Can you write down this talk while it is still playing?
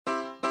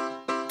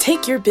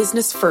Take your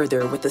business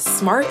further with the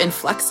smart and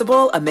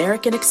flexible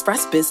American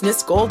Express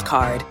Business Gold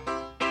Card.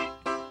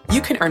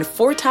 You can earn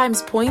 4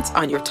 times points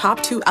on your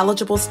top 2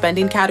 eligible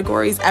spending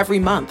categories every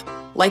month,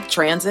 like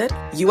transit,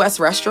 U.S.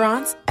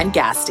 restaurants, and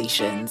gas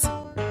stations.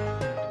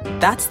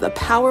 That's the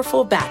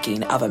powerful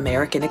backing of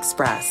American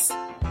Express.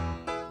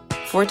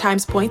 4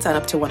 times points on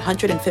up to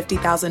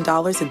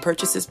 $150,000 in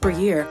purchases per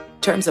year.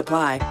 Terms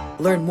apply.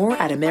 Learn more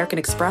at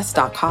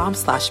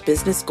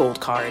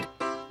americanexpress.com/businessgoldcard.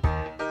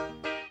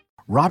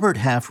 Robert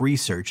Half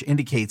research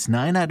indicates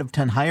 9 out of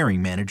 10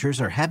 hiring managers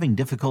are having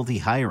difficulty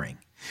hiring.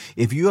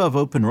 If you have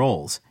open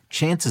roles,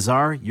 chances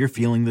are you're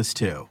feeling this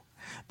too.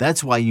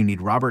 That's why you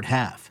need Robert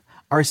Half.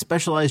 Our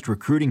specialized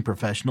recruiting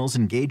professionals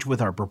engage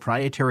with our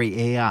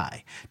proprietary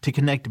AI to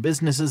connect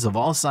businesses of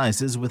all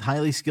sizes with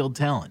highly skilled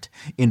talent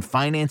in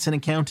finance and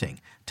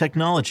accounting,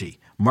 technology,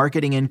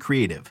 marketing and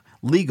creative,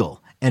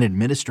 legal, and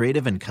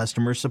administrative and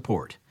customer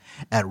support.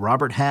 At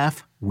Robert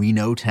Half, we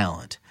know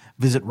talent.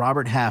 Visit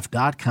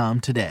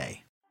roberthalf.com today.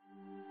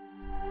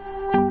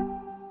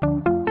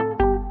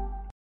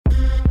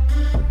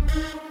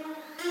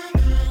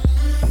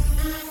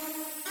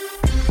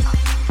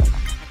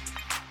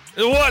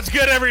 What's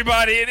good,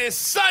 everybody? It is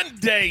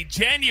Sunday,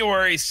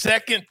 January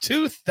 2nd,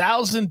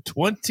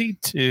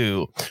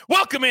 2022.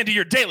 Welcome into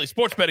your daily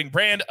sports betting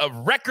brand of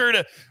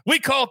record. We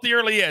call it the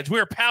Early Edge. We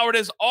are powered,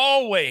 as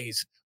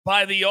always,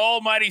 by the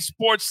almighty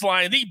Sports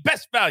Line, the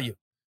best value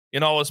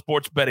in all of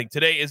sports betting.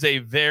 Today is a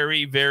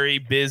very, very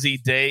busy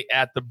day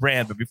at the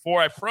brand. But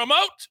before I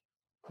promote,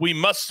 we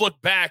must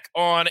look back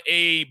on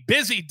a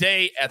busy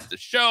day at the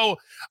show.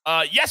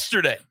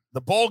 Yesterday,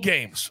 the bowl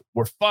games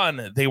were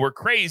fun. They were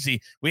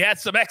crazy. We had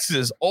some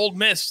X's. Ole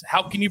Miss,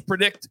 how can you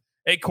predict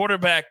a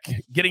quarterback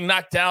getting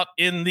knocked out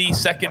in the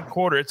second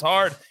quarter? It's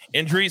hard.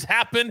 Injuries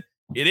happen.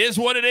 It is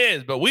what it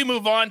is. But we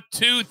move on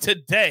to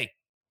today.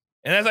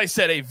 And as I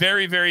said, a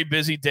very, very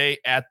busy day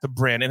at the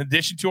brand. In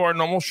addition to our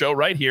normal show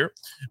right here,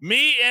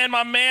 me and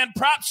my man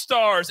Prop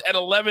Stars at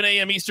 11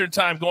 a.m. Eastern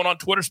time going on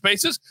Twitter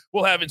Spaces.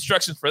 We'll have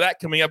instructions for that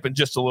coming up in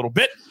just a little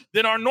bit.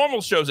 Then our normal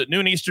shows at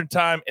noon Eastern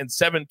time and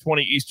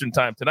 7:20 Eastern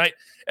time tonight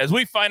as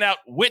we find out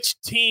which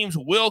teams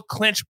will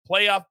clinch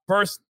playoff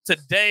berths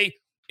today.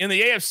 In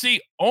the AFC,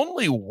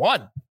 only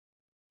one,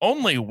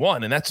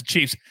 and that's the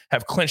Chiefs,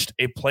 have clinched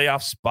a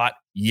playoff spot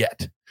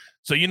yet.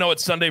 So you know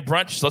it's Sunday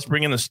brunch. So let's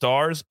bring in the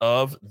stars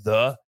of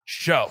the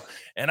show.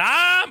 And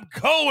I'm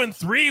going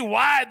 3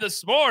 wide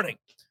this morning.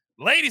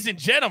 Ladies and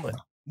gentlemen,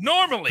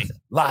 normally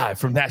live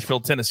from Nashville,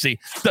 Tennessee,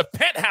 the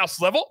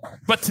penthouse level.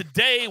 But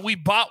today we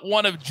bought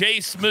one of Jay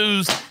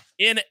Smooth's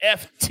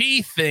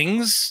NFT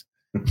things.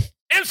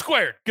 M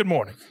Squared, good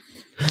morning.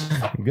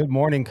 Good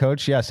morning,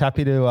 Coach. Yes,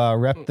 happy to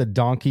rep the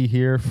donkey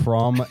here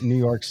from New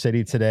York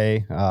City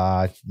today.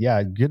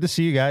 Yeah, good to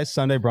see you guys.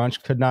 Sunday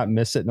brunch, could not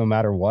miss it no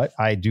matter what.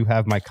 I do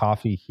have my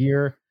coffee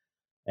here,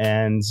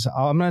 and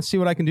I'm going to see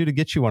what I can do to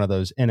get you one of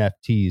those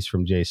NFTs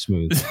from Jay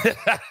Smooth.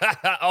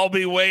 I'll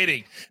be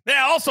waiting.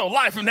 Now, also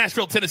live from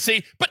Nashville,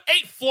 Tennessee, but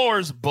 8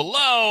 floors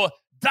below.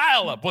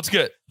 Dial up. What's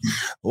good?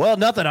 Well,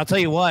 nothing. I'll tell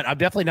you what. I'm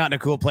definitely not in a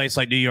cool place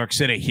like New York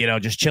City,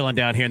 just chilling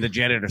down here in the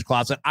janitor's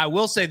closet. I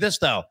will say this,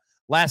 though.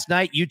 Last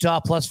night, Utah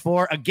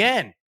 +4.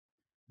 Again,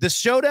 the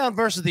showdown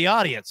versus the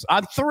audience.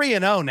 I'm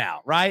 3-0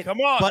 now, right?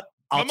 Come on. But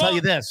I'll tell you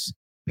this.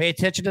 Pay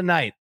attention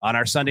tonight on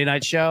our Sunday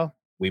night show.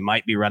 We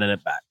might be running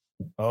it back.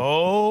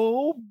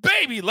 Oh,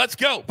 baby. Let's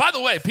go. By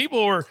the way,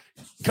 people were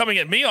coming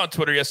at me on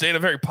Twitter yesterday in a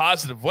very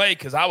positive way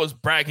because I was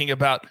bragging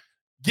about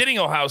getting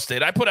Ohio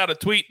State. I put out a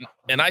tweet,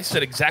 and I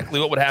said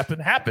exactly what would happen.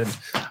 Happened.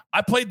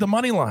 I played the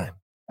money line.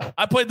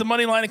 I played the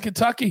money line in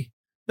Kentucky.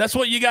 That's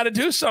what you got to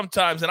do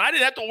sometimes, and I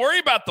didn't have to worry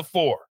about the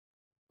 4.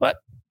 But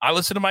I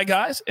listen to my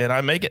guys, and I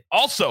make it.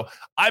 Also,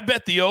 I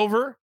bet the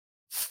over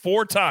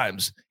 4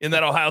 times in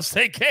that Ohio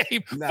State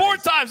game. Nice. 4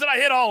 times, and I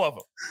hit all of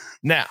them.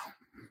 Now,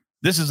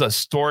 this is a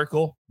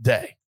historical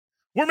day.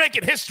 We're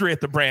making history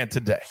at the brand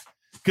today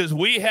because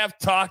we have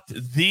talked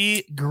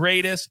the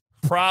greatest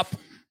prop.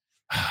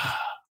 I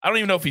don't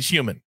even know if he's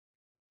human.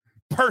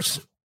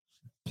 Person,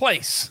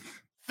 place,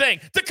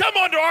 thing to come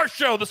onto our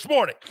show this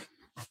morning.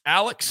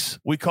 Alex,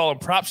 we call him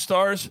Prop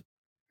Stars.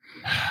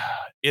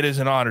 It is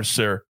an honor,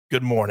 sir.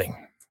 Good morning.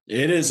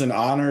 It is an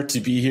honor to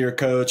be here,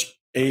 Coach.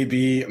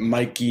 AB,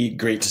 Mikey,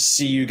 great to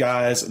see you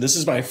guys. This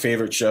is my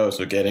favorite show,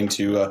 so getting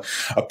to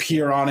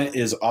appear on it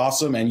is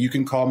awesome, and you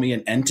can call me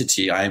an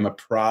entity. I am a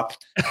prop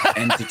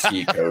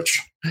entity,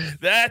 Coach.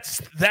 That's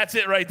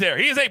it right there.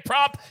 He is a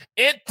prop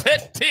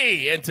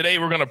entity, and today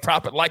we're going to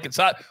prop it like it's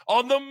hot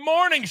on the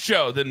morning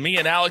show. Then me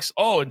and Alex,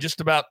 in just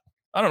about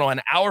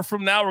an hour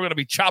from now, we're going to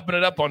be chopping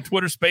it up on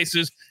Twitter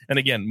Spaces. And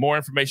again, more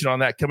information on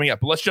that coming up.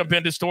 But let's jump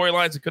into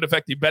storylines that could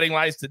affect the betting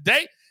lines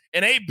today.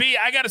 And AB,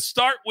 I got to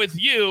start with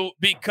you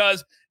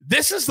because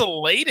this is the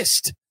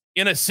latest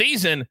in a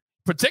season,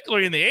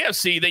 particularly in the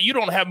AFC, that you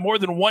don't have more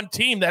than one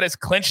team that has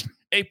clinched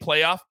a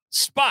playoff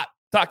spot.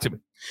 Talk to me.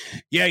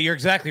 Yeah, you're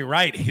exactly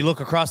right. You look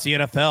across the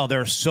NFL,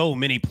 there are so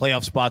many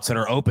playoff spots that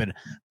are open,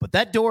 but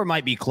that door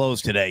might be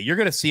closed today. You're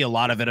going to see a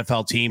lot of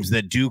NFL teams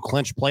that do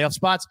clinch playoff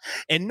spots.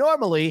 And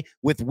normally,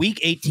 with week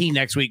 18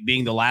 next week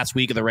being the last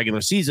week of the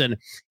regular season,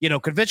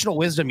 conventional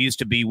wisdom used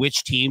to be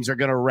which teams are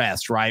going to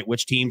rest, right?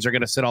 Which teams are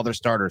going to sit all their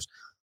starters.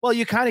 Well,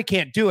 you kind of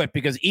can't do it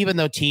because even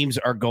though teams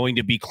are going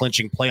to be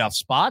clinching playoff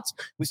spots,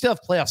 we still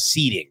have playoff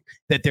seeding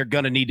that they're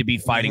going to need to be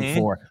fighting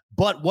for.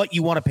 But what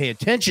you want to pay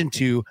attention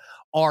to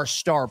are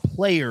star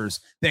players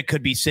that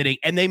could be sitting,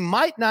 and they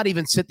might not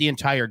even sit the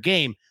entire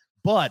game,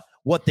 but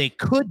what they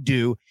could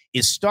do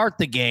is start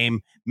the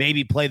game,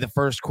 maybe play the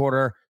first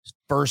quarter,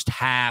 first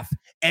half,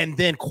 and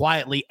then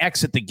quietly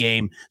exit the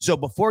game. So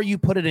before you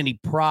put in any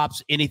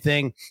props,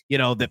 anything,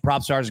 that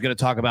Prop Stars is going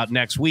to talk about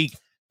next week,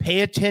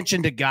 pay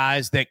attention to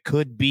guys that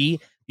could be,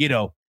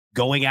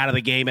 going out of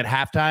the game at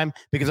halftime,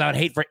 because I would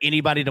hate for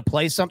anybody to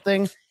play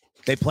something.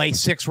 They play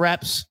 6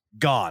 reps,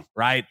 gone,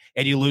 right?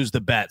 And you lose the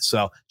bet.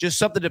 So just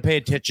something to pay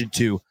attention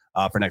to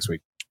for next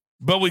week.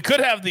 But we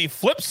could have the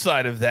flip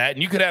side of that,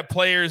 and you could have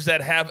players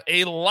that have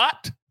a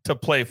lot to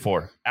play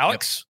for.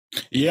 Alex?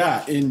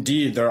 Yeah,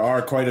 indeed. There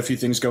are quite a few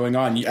things going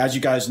on. As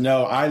you guys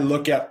know, I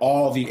look at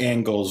all the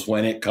angles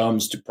when it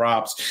comes to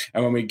props.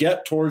 And when we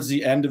get towards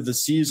the end of the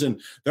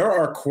season, there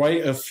are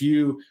quite a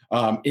few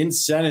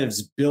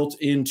incentives built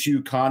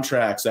into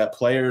contracts that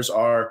players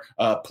are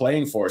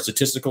playing for.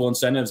 Statistical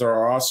incentives. There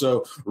are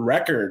also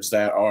records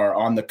that are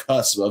on the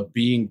cusp of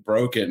being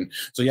broken.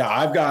 So yeah,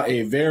 I've got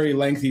a very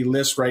lengthy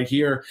list right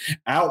here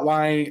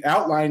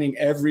outlining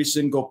every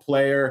single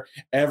player,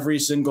 every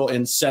single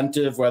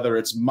incentive, whether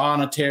it's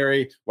monetary,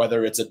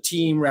 whether it's a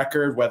team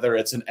record, whether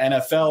it's an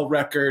NFL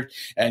record.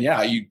 And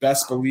yeah, you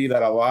best believe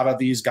that a lot of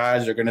these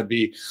guys are going to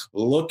be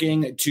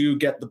looking to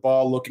get the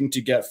ball, looking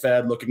to get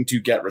fed, looking to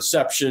get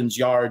receptions,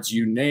 yards,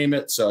 you name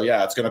it. So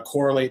yeah, it's going to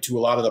correlate to a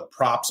lot of the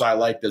props I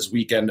like this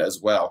weekend as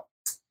well.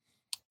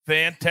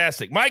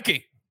 Fantastic.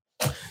 Mikey.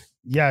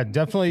 Yeah,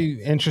 definitely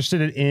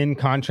interested in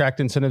contract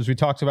incentives. We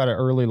talked about it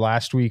early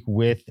last week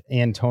with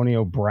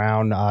Antonio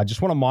Brown.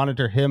 Just want to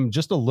monitor him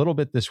just a little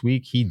bit this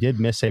week. He did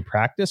miss a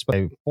practice, but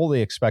I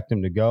fully expect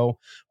him to go.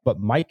 But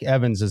Mike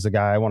Evans is the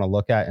guy I want to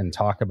look at and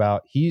talk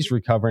about. He's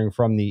recovering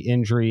from the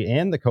injury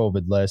and the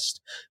COVID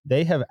list.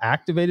 They have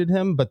activated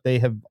him, but they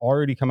have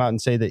already come out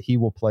and say that he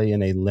will play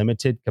in a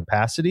limited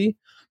capacity.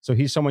 So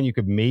he's someone you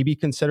could maybe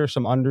consider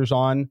some unders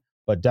on,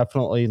 but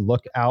definitely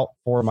look out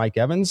for Mike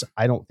Evans.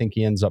 I don't think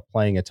he ends up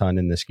playing a ton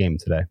in this game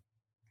today.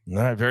 All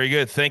right, very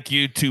good. Thank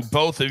you to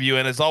both of you.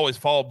 And as always,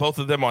 follow both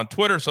of them on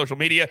Twitter, social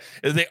media,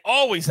 as they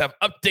always have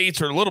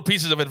updates or little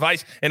pieces of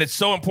advice. And it's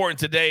so important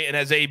today. And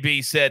as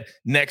AB said,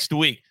 next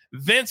week.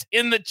 Vince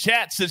in the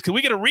chat says, can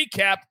we get a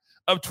recap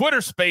of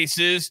Twitter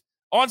Spaces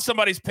on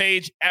somebody's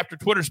page after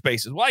Twitter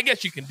Spaces? Well, I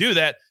guess you can do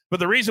that.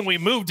 But the reason we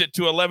moved it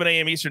to 11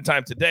 a.m. Eastern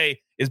time today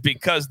is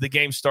because the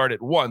game started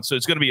at 1. So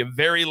it's going to be a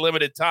very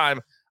limited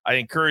time. I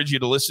encourage you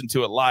to listen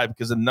to it live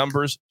because the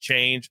numbers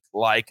change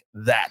like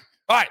that.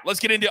 All right,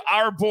 let's get into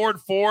our board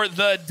for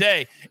the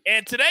day.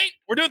 And today,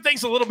 we're doing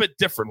things a little bit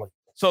differently.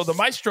 So the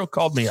Maestro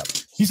called me up.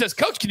 He says,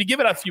 Coach, can you give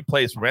it a few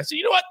plays for me? I said,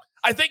 you know what?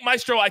 I think,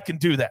 Maestro, I can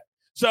do that.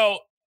 So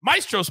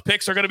Maestro's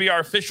picks are going to be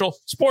our official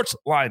sports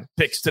line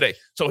picks today.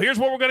 So here's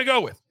what we're going to go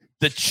with.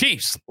 The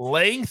Chiefs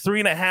laying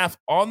 3.5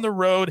 on the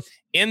road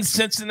in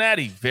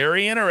Cincinnati.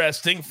 Very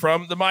interesting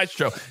from the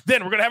Maestro.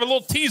 Then we're going to have a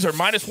little teaser,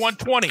 minus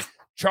 120.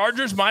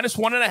 Chargers minus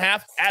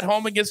 1.5 at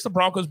home against the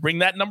Broncos. Bring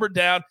that number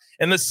down.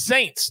 And the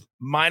Saints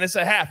minus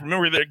 0.5.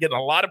 Remember, they're getting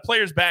a lot of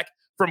players back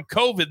from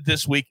COVID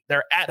this week.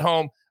 They're at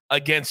home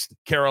against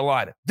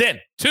Carolina. Then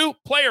 2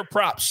 player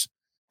props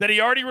that he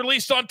already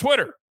released on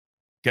Twitter.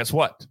 Guess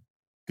what?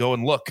 Go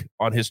and look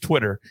on his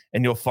Twitter,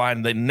 and you'll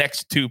find the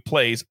next 2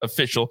 plays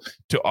official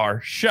to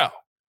our show.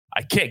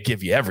 I can't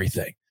give you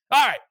everything.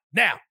 All right.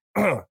 Now,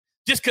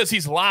 just because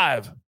he's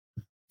live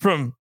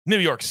from New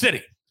York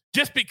City,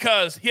 just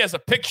because he has a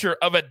picture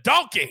of a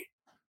donkey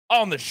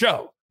on the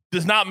show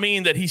does not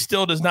mean that he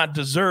still does not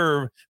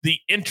deserve the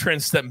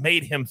entrance that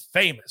made him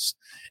famous.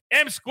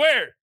 M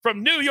Squared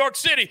from New York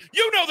City.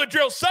 You know the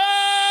drill, son.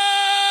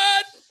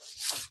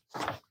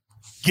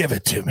 Give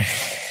it to me.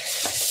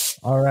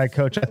 All right,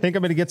 Coach. I think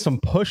I'm going to get some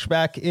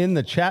pushback in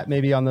the chat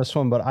maybe on this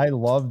one, but I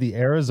love the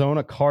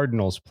Arizona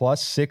Cardinals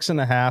plus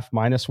 6.5,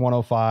 minus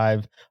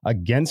 105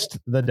 against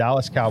the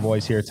Dallas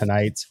Cowboys here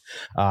tonight.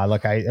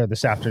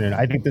 This afternoon.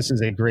 I think this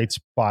is a great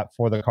spot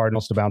for the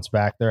Cardinals to bounce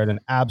back. They're at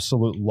an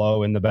absolute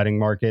low in the betting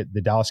market.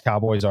 The Dallas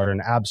Cowboys are at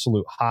an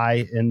absolute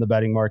high in the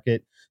betting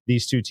market.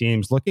 These 2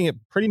 teams, looking at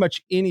pretty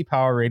much any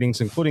power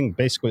ratings, including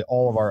basically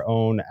all of our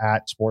own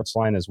at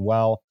Sportsline as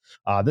well.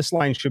 This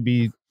line should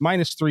be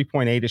minus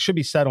 3.8. It should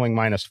be settling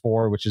minus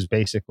 4, which is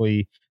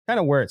basically kind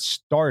of where it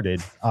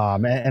started.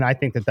 And I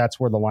think that that's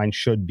where the line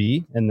should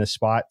be in this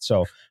spot.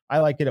 So I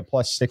like it at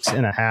plus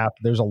 6.5.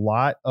 There's a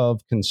lot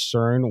of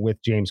concern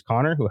with James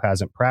Conner, who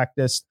hasn't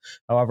practiced.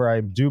 However,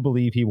 I do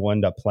believe he will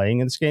end up playing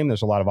in this game.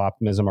 There's a lot of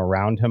optimism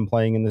around him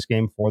playing in this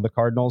game for the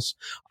Cardinals.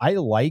 I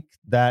like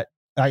that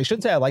I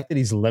shouldn't say I like that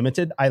he's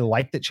limited. I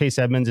like that Chase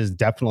Edmonds is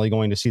definitely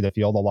going to see the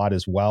field a lot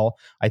as well.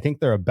 I think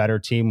they're a better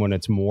team when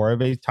it's more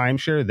of a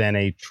timeshare than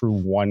a true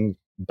one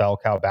bell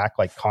cow back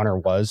like Connor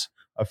was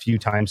a few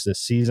times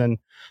this season.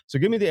 So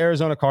give me the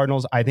Arizona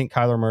Cardinals. I think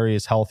Kyler Murray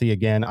is healthy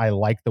again. I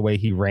like the way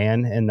he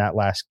ran in that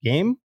last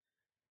game.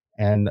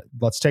 And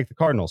let's take the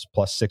Cardinals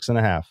plus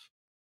 6.5.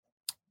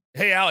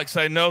 Hey, Alex,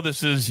 I know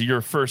this is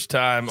your first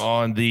time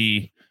on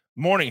the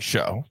morning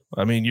show.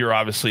 I mean, you're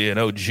obviously an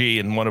OG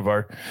and one of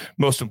our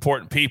most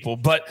important people,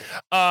 but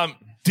does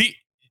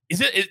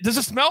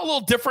it smell a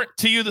little different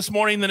to you this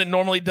morning than it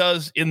normally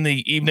does in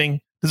the evening?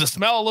 Does it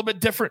smell a little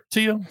bit different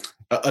to you?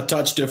 A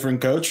touch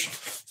different, Coach.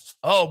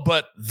 Oh,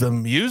 but the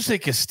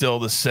music is still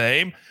the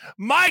same.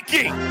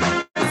 Mikey!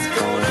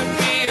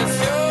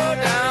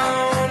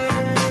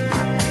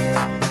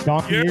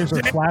 Donkey ears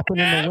are flapping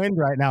in the wind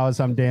right now as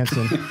I'm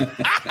dancing.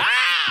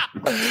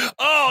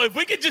 Oh, if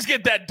we could just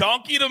get that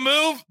donkey to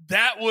move,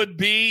 that would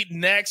be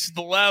next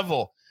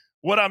level.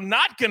 What I'm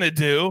not going to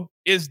do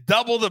is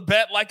double the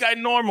bet like I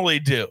normally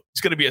do.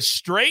 It's going to be a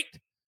straight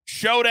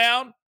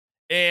showdown.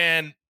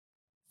 And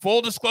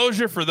full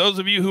disclosure, for those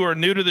of you who are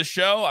new to the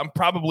show, I'm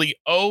probably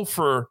 0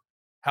 for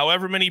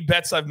however many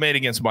bets I've made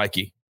against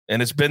Mikey.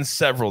 And it's been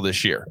several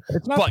this year.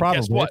 It's not but probably.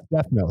 Guess what?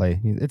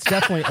 It's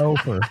definitely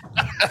over.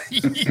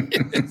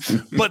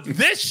 But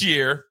this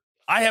year,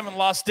 I haven't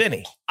lost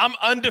any. I'm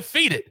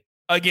undefeated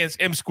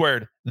against M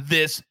Squared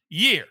this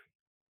year.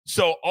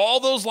 So all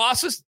those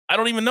losses, I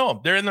don't even know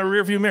them. They're in the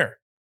rearview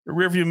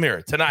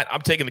mirror. Tonight,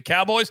 I'm taking the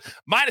Cowboys.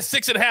 minus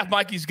 6.5.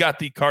 Mikey's got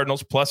the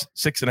Cardinals plus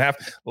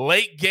 6.5.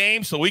 Late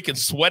game, so we can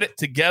sweat it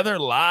together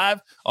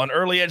live on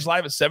Early Edge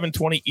Live at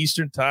 7:20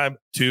 Eastern time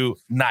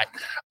tonight.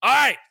 All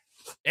right,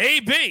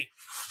 AB,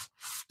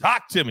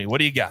 talk to me. What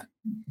do you got?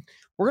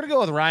 We're going to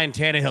go with Ryan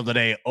Tannehill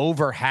today,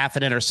 over half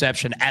an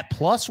interception at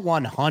plus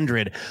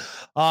 100.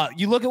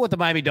 You look at what the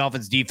Miami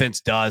Dolphins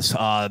defense does.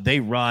 They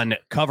run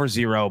cover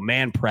zero,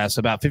 man press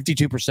about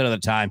 52% of the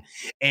time.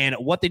 And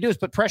what they do is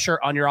put pressure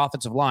on your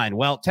offensive line.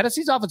 Well,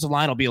 Tennessee's offensive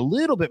line will be a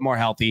little bit more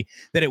healthy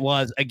than it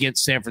was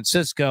against San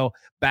Francisco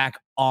back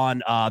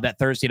on that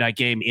Thursday night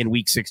game in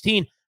week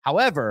 16.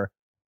 However,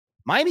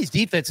 Miami's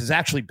defense is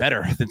actually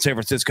better than San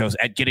Francisco's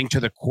at getting to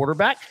the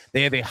quarterback.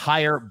 They have a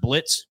higher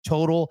blitz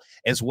total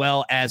as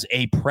well as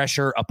a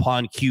pressure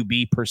upon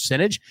QB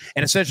percentage.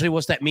 And essentially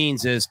what that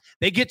means is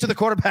they get to the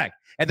quarterback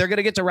and they're going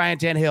to get to Ryan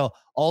Tannehill.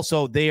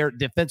 Also, their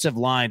defensive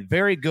line,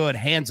 very good.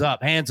 Hands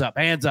up,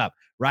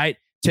 right?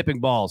 Tipping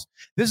balls.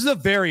 This is a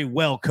very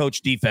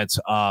well-coached defense,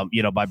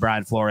 by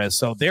Brian Flores.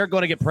 So they're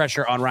going to get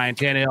pressure on Ryan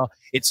Tannehill.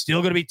 It's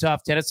still going to be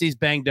tough. Tennessee's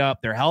banged up.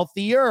 They're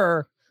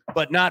healthier,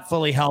 but not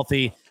fully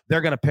healthy. They're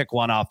going to pick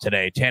one off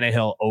today.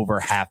 Tannehill over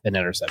half an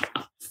interception.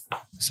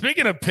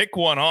 Speaking of pick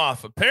one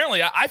off,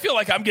 apparently I feel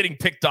like I'm getting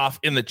picked off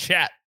in the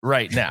chat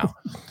right now.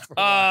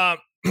 I'll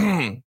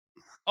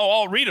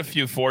read a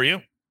few for you.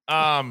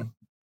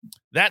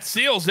 That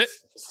seals it.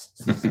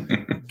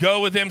 Go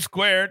with M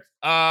Squared.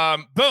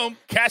 Boom.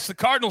 Catch the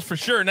Cardinals for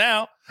sure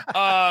now.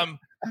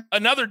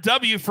 Another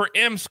W for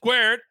M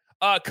Squared.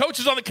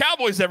 Coaches on the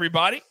Cowboys,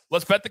 everybody.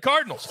 Let's bet the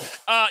Cardinals.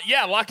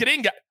 Yeah, lock it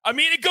in, guys. I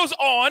mean, it goes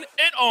on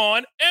and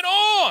on and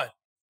on.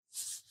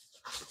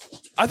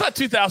 I thought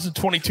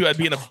 2022 I'd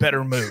be in a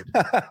better mood.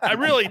 I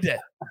really did.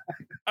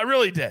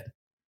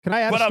 Can I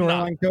add a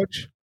storyline,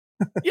 Coach?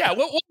 Yeah,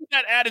 what would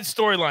that added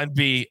storyline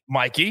be,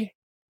 Mikey?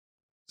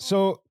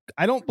 So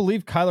I don't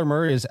believe Kyler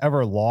Murray has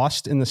ever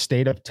lost in the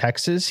state of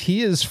Texas.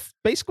 He is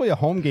basically a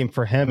home game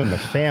for him and the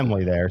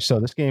family there. So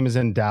this game is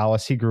in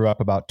Dallas. He grew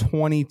up about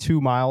 22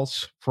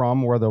 miles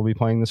from where they'll be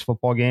playing this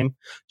football game.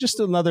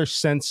 Just another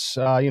sense,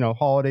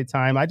 holiday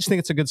time. I just think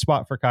it's a good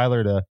spot for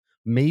Kyler to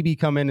maybe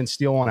come in and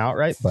steal one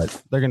outright,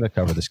 but they're going to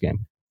cover this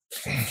game.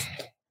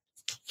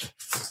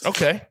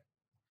 Okay.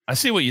 I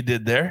see what you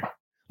did there.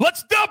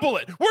 Let's double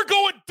it. We're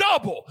going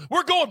double.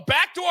 We're going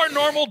back to our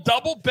normal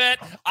double bet.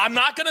 I'm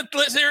not going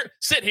to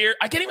sit here.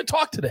 I can't even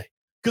talk today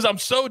because I'm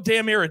so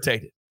damn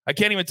irritated. I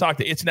can't even talk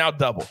to you. It's now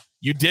double.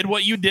 You did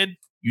what you did.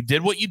 You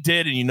did what you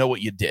did, and you know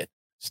what you did.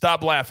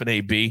 Stop laughing,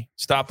 AB.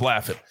 Stop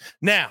laughing.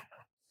 Now,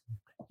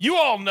 you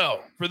all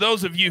know, for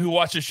those of you who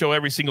watch the show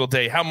every single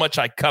day, how much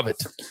I covet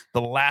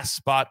the last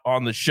spot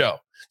on the show.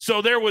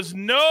 So there was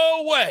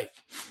no way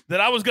that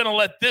I was going to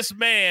let this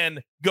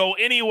man go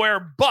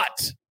anywhere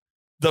but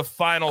the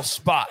final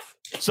spot.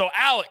 So,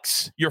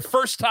 Alex, your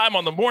first time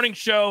on the morning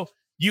show,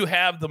 you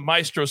have the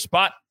maestro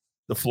spot.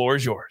 The floor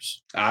is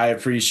yours. I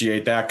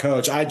appreciate that,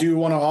 Coach. I do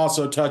want to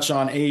also touch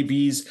on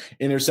AB's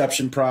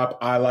interception prop.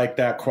 I like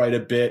that quite a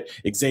bit.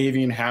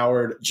 Xavier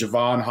Howard,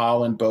 Javon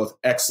Holland, both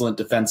excellent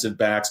defensive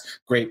backs,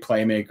 great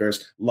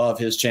playmakers. Love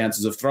his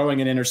chances of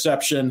throwing an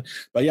interception.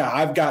 But yeah,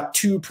 I've got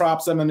two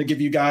props I'm going to give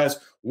you guys.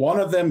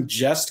 One of them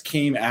just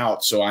came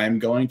out, so I'm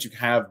going to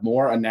have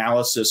more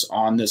analysis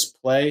on this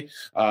play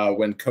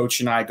when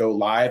Coach and I go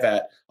live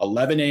at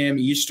 11 a.m.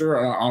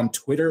 Eastern on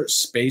Twitter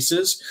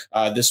Spaces.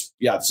 This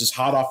is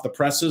hot off the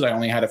presses. I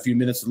only had a few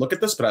minutes to look at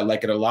this, but I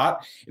like it a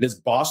lot. It is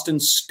Boston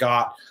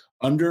Scott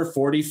under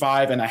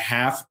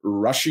 45.5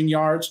 rushing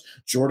yards.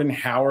 Jordan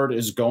Howard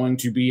is going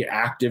to be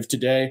active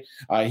today.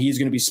 He's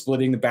going to be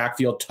splitting the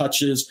backfield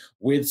touches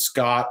with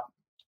Scott.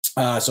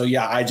 So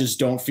yeah, I just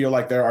don't feel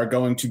like there are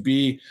going to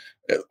be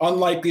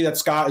unlikely that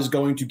Scott is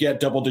going to get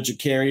double-digit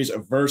carries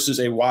versus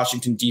a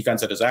Washington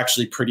defense that is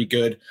actually pretty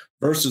good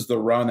versus the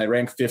run. They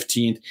rank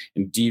 15th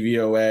in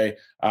DVOA.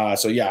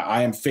 So yeah,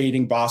 I am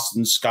fading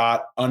Boston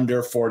Scott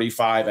under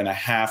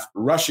 45.5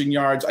 rushing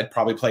yards. I'd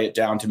probably play it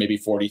down to maybe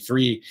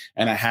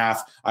 43.5.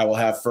 I will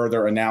have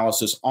further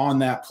analysis on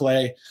that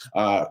play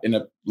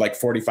in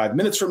 45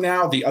 minutes from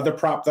now. The other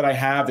prop that I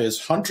have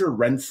is Hunter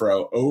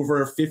Renfrow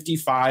over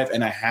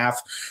 55.5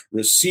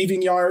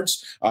 receiving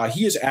yards.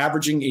 He is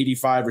averaging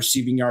 85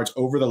 receiving yards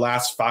over the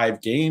last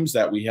 5 games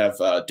that we have.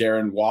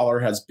 Darren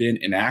Waller has been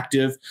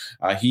inactive.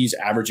 He's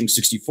averaging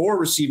 64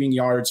 receiving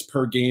yards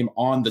per game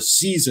on the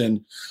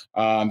season.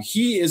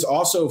 He is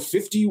also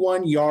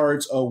 51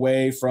 yards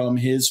away from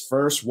his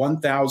first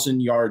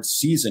 1,000-yard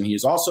season. He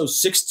is also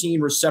 16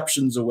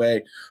 receptions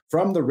away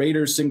from the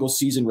Raiders'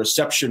 single-season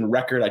reception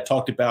record. I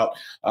talked about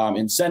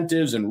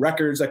incentives and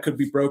records that could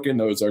be broken.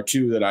 Those are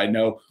 2 that I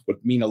know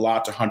would mean a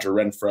lot to Hunter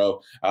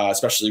Renfrow,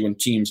 especially when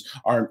teams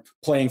aren't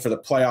playing for the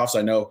playoffs.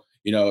 I know,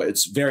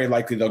 it's very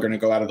likely they're going to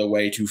go out of the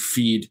way to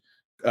feed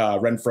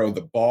Renfrow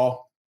the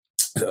ball.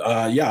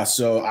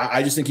 So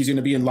I just think he's going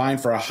to be in line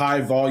for a high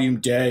volume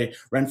day.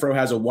 Renfrow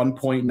has a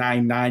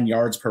 1.99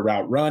 yards per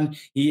route run.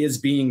 He is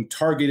being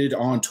targeted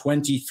on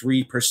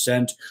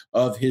 23%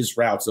 of his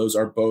routes. Those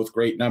are both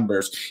great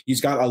numbers. He's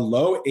got a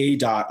low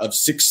ADOT of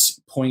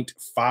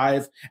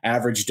 6.5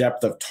 average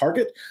depth of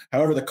target.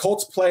 However, the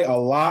Colts play a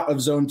lot of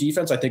zone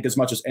defense. I think as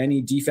much as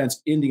any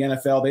defense in the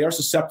NFL, they are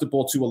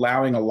susceptible to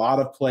allowing a lot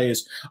of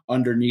plays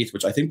underneath,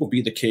 which I think will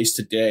be the case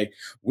today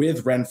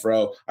with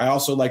Renfrow. I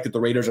also like that the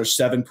Raiders are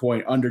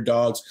 7-point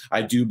underdogs.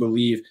 I do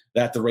believe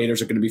that the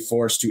Raiders are going to be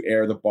forced to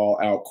air the ball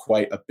out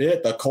quite a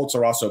bit. The Colts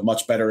are also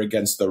much better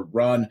against the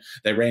run.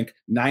 They rank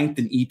 9th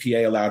in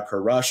EPA allowed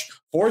per rush,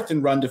 4th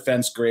in run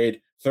defense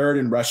grade, 3rd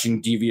in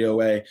rushing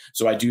DVOA.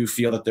 So I do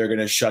feel that they're going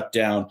to shut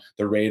down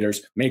the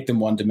Raiders, make them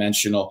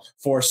one-dimensional,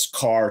 force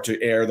Carr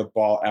to air the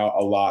ball out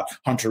a lot.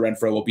 Hunter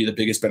Renfrow will be the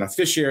biggest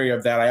beneficiary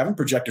of that. I haven't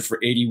projected for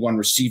 81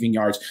 receiving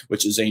yards,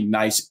 which is a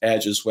nice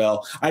edge as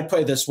well. I'd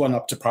play this one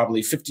up to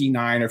probably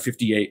 59 or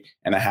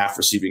 58.5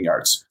 receiving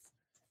yards.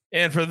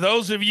 And for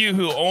those of you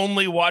who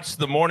only watch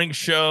the morning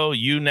show,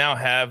 you now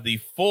have the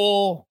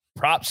full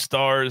Prop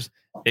Stars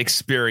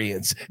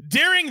experience.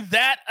 During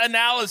that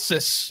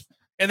analysis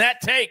and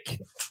that take,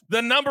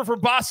 the number for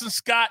Boston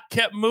Scott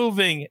kept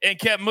moving and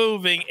kept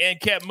moving and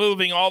kept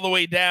moving all the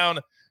way down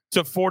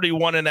to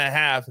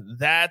 41.5.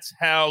 That's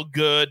how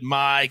good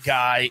my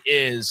guy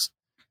is.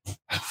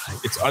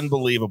 It's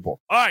unbelievable.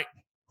 All right.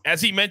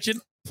 As he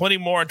mentioned, plenty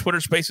more on Twitter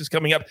Spaces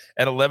coming up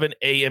at 11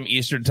 a.m.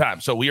 Eastern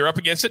time. So we are up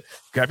against it.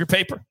 Grab your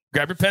paper,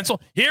 grab your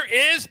pencil. Here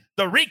is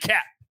the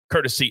recap,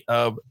 courtesy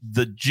of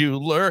the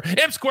jeweler.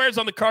 M squares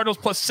on the Cardinals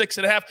plus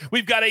 6.5.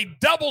 We've got a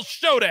double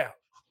showdown.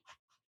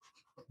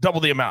 Double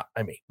the amount.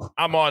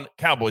 I'm on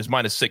Cowboys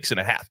minus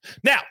 6.5.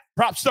 Now,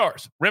 Prop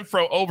Stars,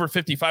 Renfrow over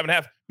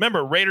 55.5.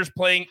 Remember, Raiders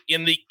playing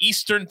in the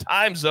Eastern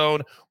time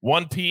zone.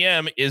 1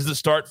 p.m. is the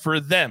start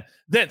for them.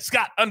 Then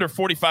Scott under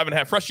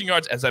 45.5 rushing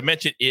yards. As I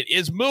mentioned, it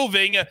is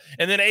moving.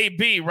 And then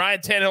AB, Ryan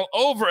Tannehill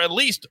over at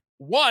least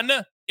 1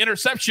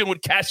 interception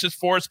would catch this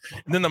for us.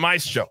 And then the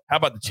Maestro. How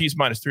about the Chiefs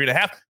minus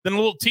 3.5? Then a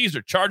little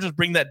teaser. Chargers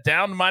bring that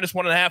down to minus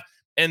 1.5.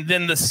 And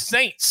then the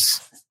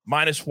Saints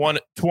minus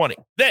 120.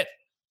 Then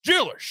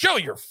jeweler, show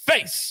your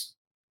face.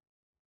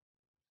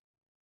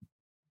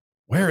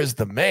 Where is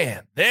the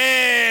man?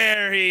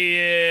 There he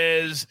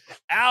is.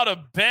 Out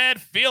of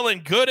bed,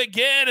 feeling good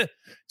again.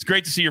 It's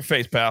great to see your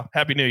face, pal.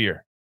 Happy New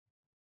Year.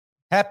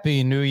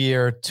 Happy New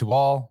Year to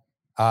all.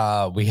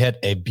 We hit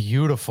a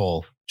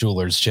beautiful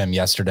Jeweler's Gym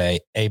yesterday.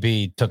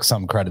 AB took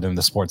some credit in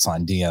the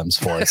Sportsline DMs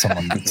for it.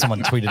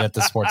 Someone tweeted at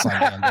the Sportsline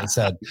DM and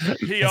said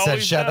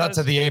shout out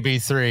to the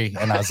AB3.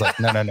 And I was like,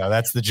 no,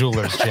 that's the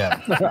Jeweler's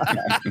Gym.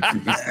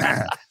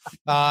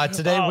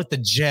 Today with the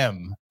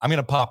gym, I'm going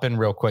to pop in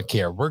real quick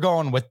here. We're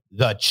going with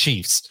the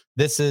Chiefs.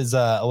 This is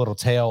a little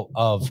tale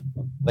of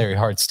Larry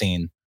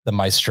Hartstein, the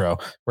Maestro.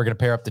 We're going to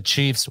pair up the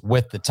Chiefs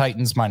with the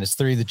Titans minus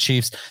 3. The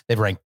Chiefs, they've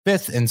ranked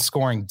 5th in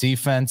scoring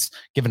defense,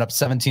 giving up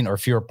 17 or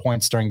fewer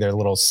points during their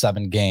little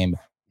 7-game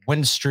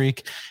win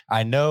streak.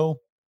 I know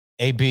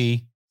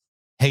AB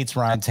hates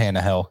Ryan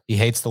Tannehill. He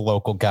hates the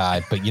local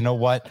guy, but you know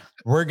what?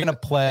 We're going to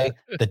play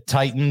the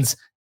Titans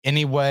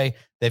anyway.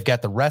 They've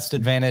got the rest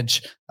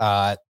advantage.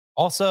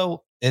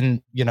 Also,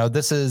 and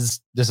this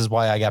is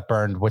why I got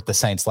burned with the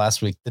Saints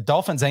last week. The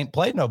Dolphins ain't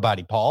played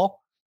nobody, Paul.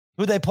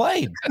 Who they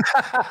played?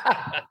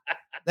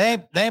 they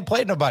ain't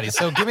played nobody.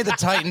 So give me the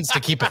Titans to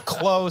keep it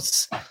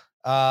close.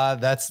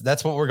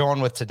 That's what we're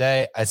going with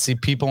today. I see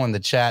people in the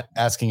chat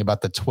asking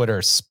about the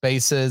Twitter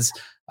Spaces.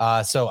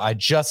 So I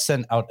just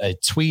sent out a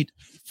tweet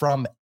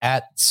from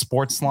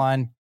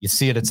 @Sportsline. You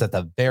see it. It's at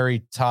the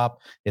very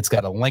top. It's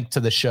got a link to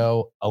the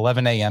show,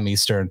 11 a.m.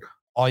 Eastern.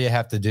 All you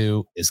have to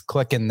do is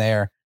click in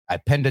there. I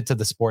pinned it to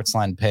the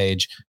Sportsline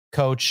page.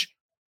 Coach,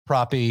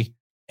 Proppy,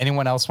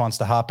 anyone else wants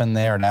to hop in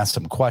there and ask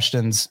some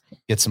questions,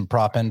 get some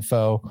prop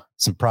info,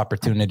 some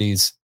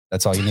opportunities.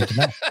 That's all you need to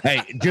know.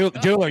 Hey,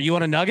 Jeweler, you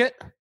want a nugget?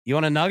 You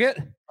want a nugget?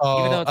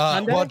 Oh,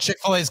 well,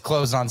 Chick-fil-A is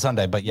closed on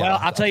Sunday, but yeah. Well,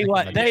 I'll tell you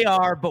what, they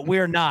are, but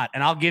we're not.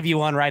 And I'll give you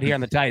one right here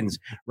on the Titans.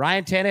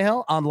 Ryan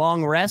Tannehill on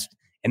long rest,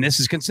 and this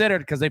is considered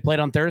because they played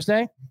on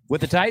Thursday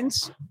with the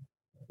Titans,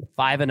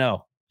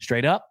 5-0.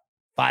 Straight up,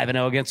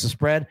 5-0 against the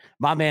spread.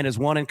 My man is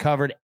won and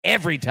covered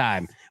every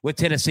time with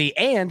Tennessee,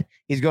 and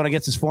he's going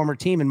against his former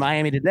team in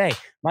Miami today.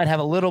 Might have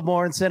a little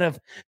more incentive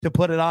to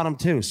put it on him,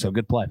 too. So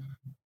good play.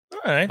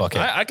 All right. Okay.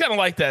 I kind of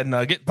like that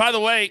nugget. By the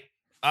way,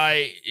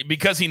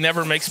 because he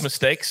never makes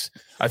mistakes,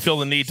 I feel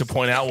the need to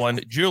point out one.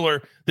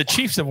 Jeweler, the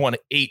Chiefs have won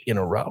 8 in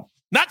a row.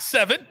 Not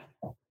 7,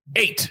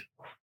 8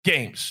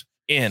 games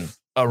in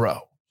a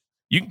row.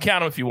 You can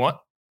count them if you want.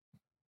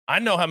 I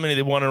know how many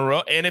they won in a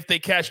row. And if they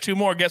cash 2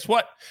 more, guess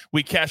what?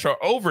 We cash our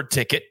over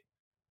ticket,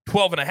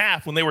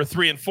 12.5, when they were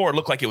 3-4. It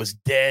looked like it was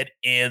dead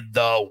in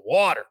the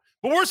water.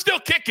 But we're still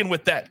kicking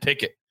with that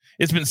ticket.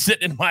 It's been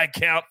sitting in my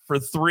account for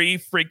 3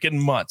 freaking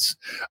months.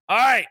 All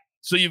right.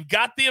 So you've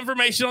got the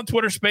information on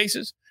Twitter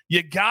Spaces.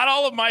 You got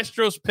all of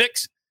Maestro's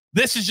picks.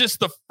 This is just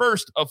the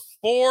first of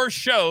 4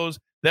 shows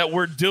that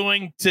we're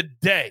doing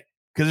today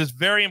because it's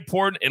very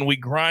important and we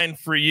grind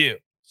for you.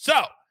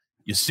 So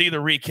you see the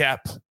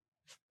recap.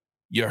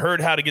 You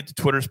heard how to get to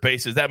Twitter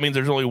Spaces. That means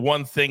there's only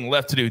one thing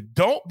left to do.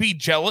 Don't be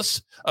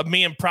jealous of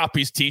me and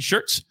Proppy's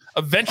t-shirts.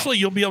 Eventually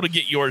you'll be able to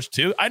get yours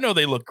too. I know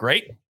they look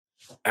great.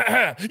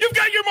 You've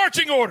got your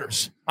marching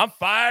orders. I'm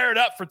fired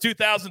up for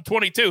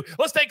 2022.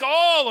 Let's take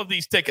all of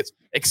these tickets,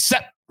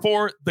 except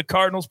for the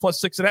Cardinals plus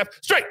 6.5,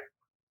 straight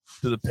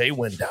to the pay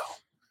window.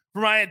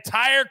 For my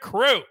entire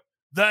crew,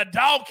 the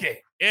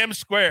Donkey, M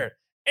Squared,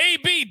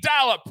 AB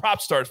Dial-Up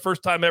Prop Stars,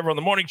 first time ever on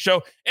the morning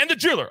show, and the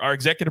Jeweler, our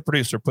executive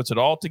producer, puts it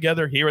all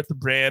together here at the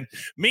brand.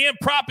 Me and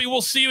Proppy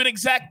will see you in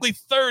exactly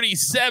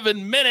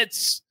 37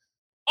 minutes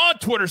on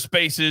Twitter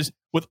Spaces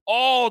with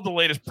all the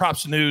latest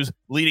props news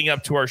leading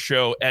up to our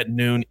show at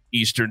noon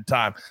Eastern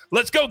time.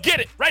 Let's go get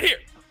it right here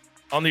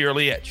on the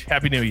Early Edge.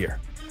 Happy New Year.